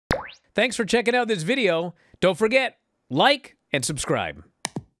Thanks for checking out this video. Don't forget, like and subscribe.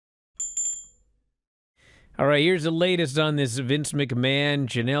 All right, here's the latest on this Vince McMahon,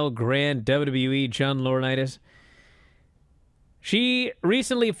 Janel Grant, WWE, John Laurinaitis. She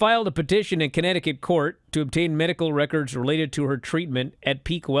recently filed a petition in Connecticut court to obtain medical records related to her treatment at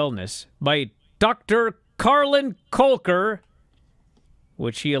Peak Wellness by Dr. Carlin Kolker,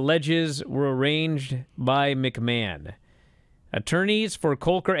 which she alleges were arranged by McMahon. Attorneys for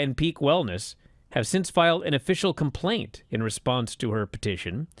Kolker and Peak Wellness have since filed an official complaint in response to her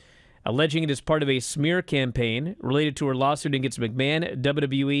petition, alleging it is part of a smear campaign related to her lawsuit against McMahon,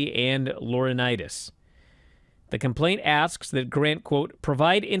 WWE, and Laurinaitis. The complaint asks that Grant, quote,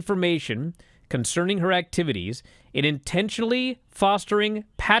 provide information concerning her activities in intentionally fostering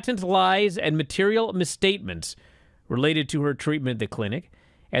patent lies and material misstatements related to her treatment at the clinic,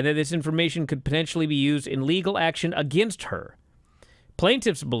 and that this information could potentially be used in legal action against her.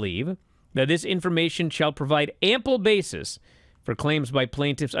 Plaintiffs believe that this information shall provide ample basis for claims by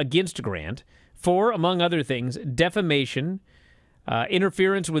plaintiffs against Grant for, among other things, defamation,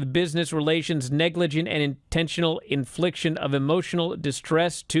 interference with business relations, negligent and intentional infliction of emotional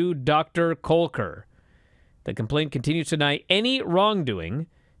distress to Dr. Kolker. The complaint continues to deny any wrongdoing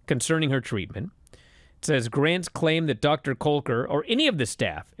concerning her treatment. It says Grant's claim that Dr. Kolker or any of the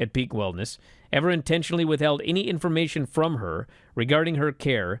staff at Peak Wellness ever intentionally withheld any information from her regarding her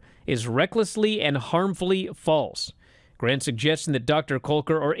care is recklessly and harmfully false. Grant's suggestion that Dr.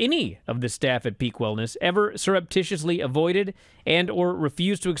 Kolker or any of the staff at Peak Wellness ever surreptitiously avoided and or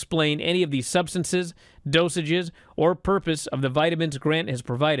refused to explain any of the substances, dosages, or purpose of the vitamins Grant has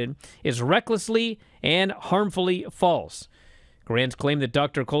provided is recklessly and harmfully false. Grant's claim that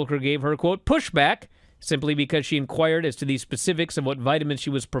Dr. Kolker gave her, quote, pushback simply because she inquired as to the specifics of what vitamins she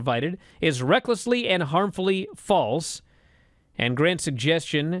was provided is recklessly and harmfully false. And Grant's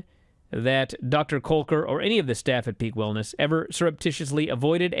suggestion that Dr. Kolker or any of the staff at Peak Wellness ever surreptitiously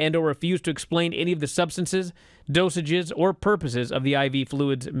avoided and or refused to explain any of the substances, dosages, or purposes of the IV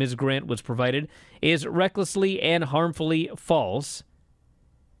fluids Ms. Grant was provided is recklessly and harmfully false.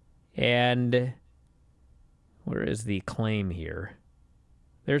 And where is the claim here?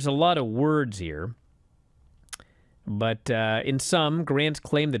 There's a lot of words here. But in sum, Grant's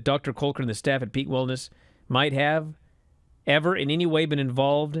claim that Dr. Kolker and the staff at Peak Wellness might have ever in any way been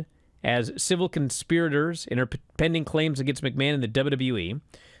involved as civil conspirators in her pending claims against McMahon and the WWE,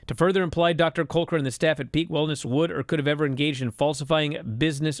 to further imply Dr. Kolker and the staff at Peak Wellness would or could have ever engaged in falsifying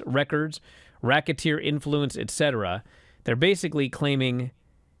business records, racketeer influence, etc. They're basically claiming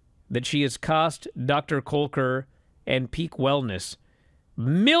that she has cost Dr. Kolker and Peak Wellness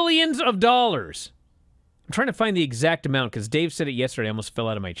millions of dollars. I'm trying to find the exact amount because Dave said it yesterday. I almost fell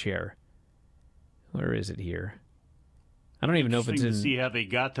out of my chair. Where is it here? I don't even know if it's in... to see how they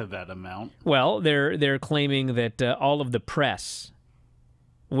got to that amount. Well, they're claiming that all of the press,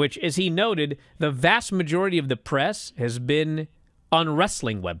 which, as he noted, the vast majority of the press has been on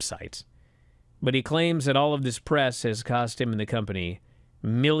wrestling websites. But he claims that all of this press has cost him and the company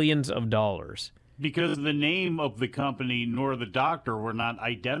millions of dollars. Because the name of the company nor the doctor were not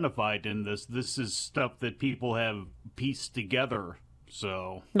identified in this. This is stuff that people have pieced together.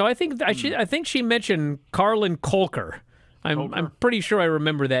 So no, I think I think she mentioned Carlin Kolker. I'm pretty sure I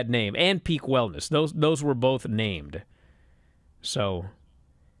remember that name, and Peak Wellness. Those were both named. So,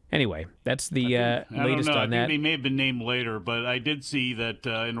 anyway, that's the latest on that. They may have been named later, but I did see that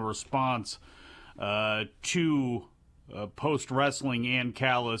in response to post-wrestling and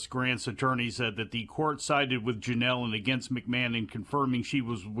Callis, Grant's attorney said that the court sided with Janel and against McMahon in confirming she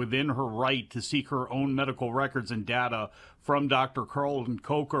was within her right to seek her own medical records and data from Dr. Carlin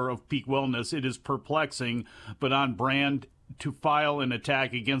Kolker of Peak Wellness. It is perplexing, but on brand to file an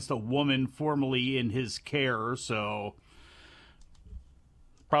attack against a woman formerly in his care. So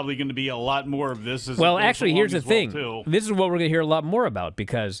probably going to be a lot more of this. Well, actually, here's the thing. This is what we're going to hear a lot more about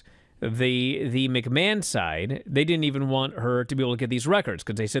because the McMahon side, they didn't even want her to be able to get these records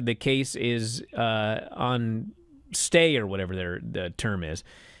because they said the case is on stay or whatever the term is.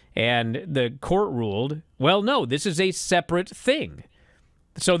 And the court ruled, well, no, this is a separate thing.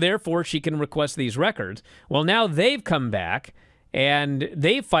 So therefore, she can request these records. Well, now they've come back and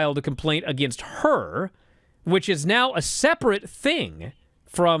they've filed a complaint against her, which is now a separate thing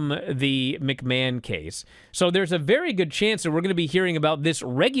from the McMahon case. So there's a very good chance that we're going to be hearing about this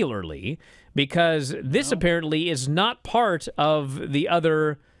regularly because this apparently is not part of the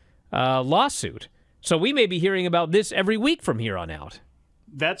other lawsuit. So we may be hearing about this every week from here on out.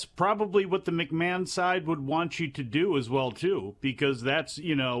 that's probably what the McMahon side would want you to do as well, too, because that's,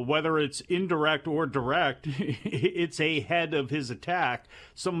 whether it's indirect or direct, it's a head of his attack,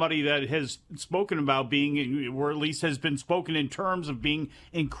 somebody that has spoken about being, or at least has been spoken in terms of being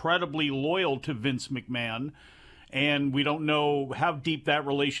incredibly loyal to Vince McMahon. And we don't know how deep that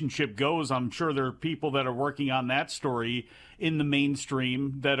relationship goes. I'm sure there are people that are working on that story in the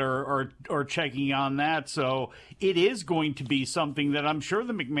mainstream that are checking on that. So it is going to be something that I'm sure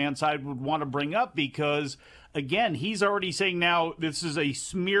the McMahon side would want to bring up because, again, he's already saying now this is a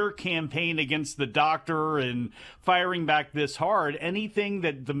smear campaign against the doctor and firing back this hard. Anything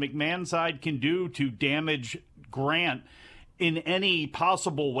that the McMahon side can do to damage Grant in any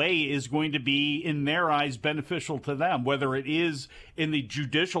possible way is going to be, in their eyes, beneficial to them. Whether it is in the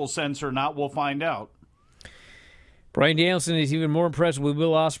judicial sense or not, we'll find out. Bryan Danielson is even more impressed with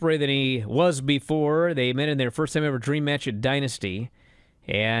Will Ospreay than he was before. They met in their first time ever dream match at Dynasty,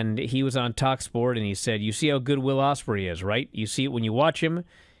 and he was on TalkSport, and he said, you see how good Will Ospreay is, right? You see it when you watch him,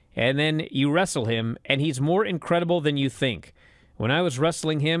 and then you wrestle him, and he's more incredible than you think. When I was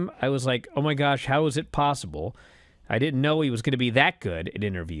wrestling him, I was like, oh my gosh, how is it possible? I didn't know he was going to be that good at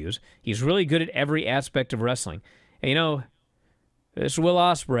interviews. He's really good at every aspect of wrestling. And, this Will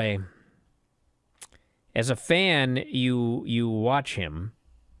Ospreay, as a fan, you watch him,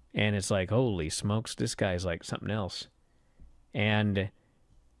 and it's like, holy smokes, this guy's like something else. And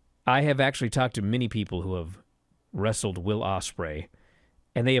I have actually talked to many people who have wrestled Will Ospreay,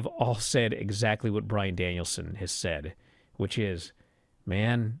 and they have all said exactly what Bryan Danielson has said, which is,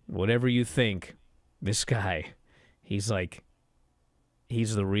 man, whatever you think, this guy... he's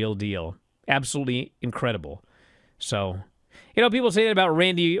the real deal. Absolutely incredible. So, people say that about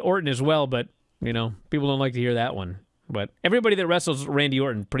Randy Orton as well, but, people don't like to hear that one. But everybody that wrestles Randy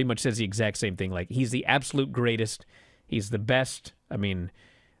Orton pretty much says the exact same thing. Like, he's the absolute greatest. He's the best. I mean,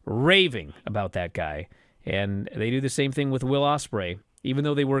 raving about that guy. And they do the same thing with Will Ospreay, even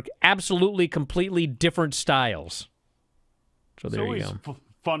though they work absolutely, completely different styles. So there you go.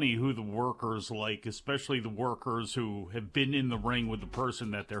 Funny who the workers like, especially the workers who have been in the ring with the person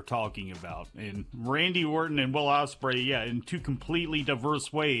that they're talking about. And Randy Orton and Will Ospreay, in two completely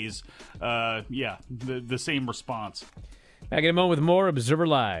diverse ways, the same response. Back in a moment with more Observer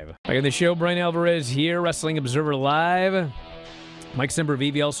Live. Back in the show, Bryan Alvarez here, Wrestling Observer Live. Mike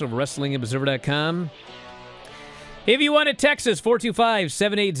Sempervive, also of WrestlingObserver.com. If you want to text us,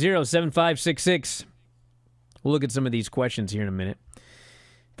 425-780-7566. We'll look at some of these questions here in a minute.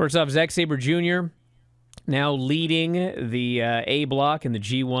 First off, Zack Sabre Jr. now leading the A block in the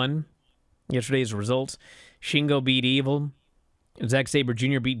G1. Yesterday's results: Shingo beat Evil. Zack Sabre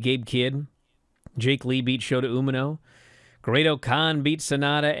Jr. beat Gabe Kidd. Jake Lee beat Shota Umino. Great-O-Khan beat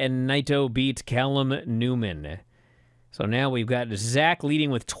Sonata, and Naito beat Callum Newman. So now we've got Zack leading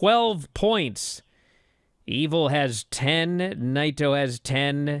with 12 points. Evil has 10. Naito has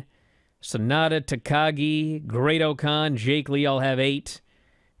 10. Sonata, Takagi, Great-O-Khan, Jake Lee all have 8.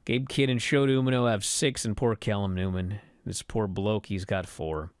 Gabe Kidd and Shota Umino have 6, and poor Callum Newman. This poor bloke, he's got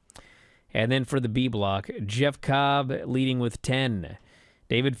 4. And then for the B block, Jeff Cobb leading with 10.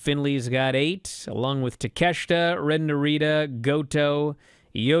 David Finley's got 8, along with Takeshita, Ren Narita, Goto,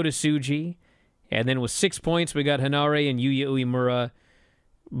 Yota Tsuji. And then with 6 points, we got Hanare and Yuya Uemura.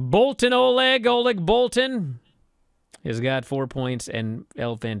 Bolton Oleg Bolton has got 4 points, and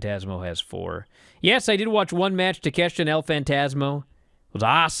El Phantasmo has 4. Yes, I did watch one match, Takeshita and El Phantasmo. It was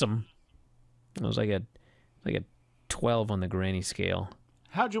awesome. It was like a 12 on the granny scale.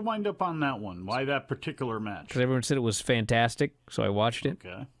 How'd you wind up on that one? Why that particular match? Because everyone said it was fantastic, so I watched it.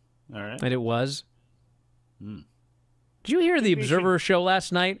 Okay. All right. And it was. Did you hear the Observer show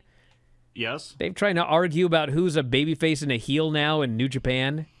last night? Yes. They're trying to argue about who's a babyface and a heel now in New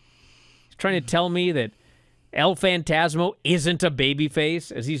Japan. He's trying to tell me that El Phantasmo isn't a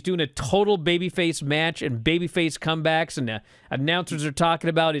babyface, as he's doing a total babyface match and babyface comebacks, and the announcers are talking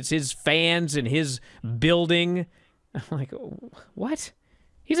about it's his fans and his building. I'm like, what?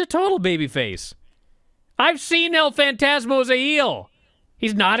 He's a total babyface. I've seen El Phantasmo as a heel.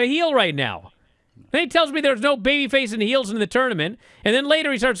 He's not a heel right now. Then he tells me there's no babyface and heels in the tournament, and then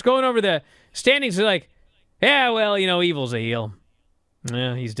later he starts going over the standings and like, yeah, well, Evil's a heel.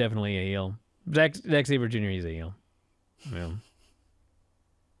 Yeah, he's definitely a heel. Zack Sabre Jr., he's a heel. Yeah.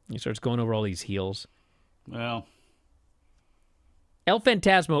 He starts going over all these heels. Well. El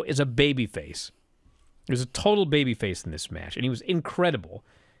Phantasmo is a babyface. He was a total babyface in this match, and he was incredible.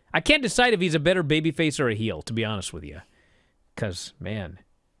 I can't decide if he's a better babyface or a heel, to be honest with you. Because, man,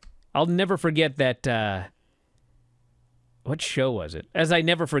 I'll never forget that what show was it? As I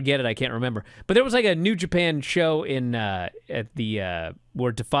never forget it, I can't remember. But there was like a New Japan show in at the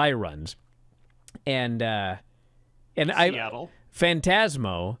where Defy runs, and Seattle.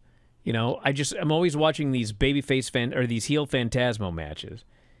 Phantasmo. You know, I'm always watching these babyface or these heel Phantasmo matches,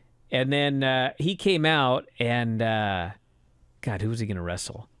 and then he came out and God, who was he going to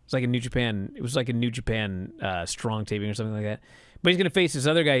wrestle? It's like a New Japan. It was like a New Japan strong taping or something like that. But he's going to face this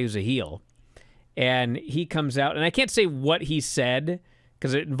other guy who's a heel. And he comes out, and I can't say what he said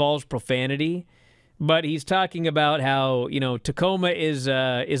because it involves profanity, but he's talking about how, you know, Tacoma is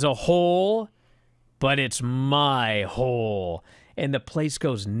a hole, but it's my hole. And the place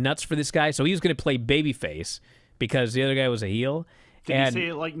goes nuts for this guy. So he was going to play babyface because the other guy was a heel. Did he say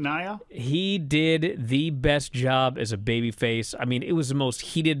it like Nia? He did the best job as a babyface. I mean, it was the most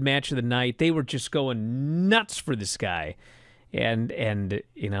heated match of the night. They were just going nuts for this guy. And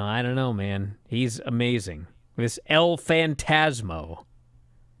you know, I don't know, man. He's amazing. This El Phantasmo.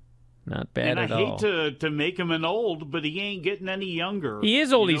 Not bad at all. And I hate to make him an old, but he ain't getting any younger. He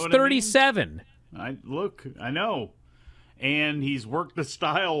is old. He's 37. I know. And he's worked the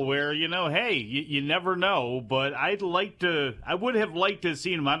style where, you know, hey, you never know. But I would have liked to have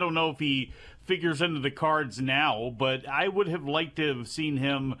seen him. I don't know if he figures into the cards now, but I would have liked to have seen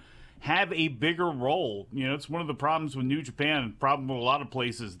him have a bigger role. You know, it's one of the problems with New Japan, problem with a lot of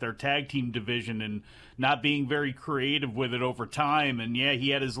places, their tag team division and not being very creative with it over time. And yeah, he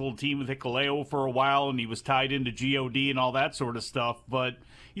had his little team with Hikuleo for a while, and he was tied into GOD and all that sort of stuff. But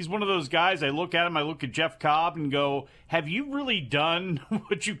he's one of those guys, I look at him, I look at Jeff Cobb and go, have you really done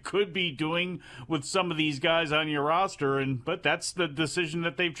what you could be doing with some of these guys on your roster? But that's the decision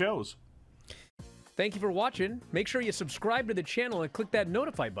that they've chose. Thank you for watching. Make sure you subscribe to the channel and click that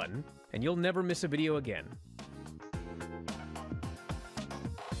notify button, and you'll never miss a video again.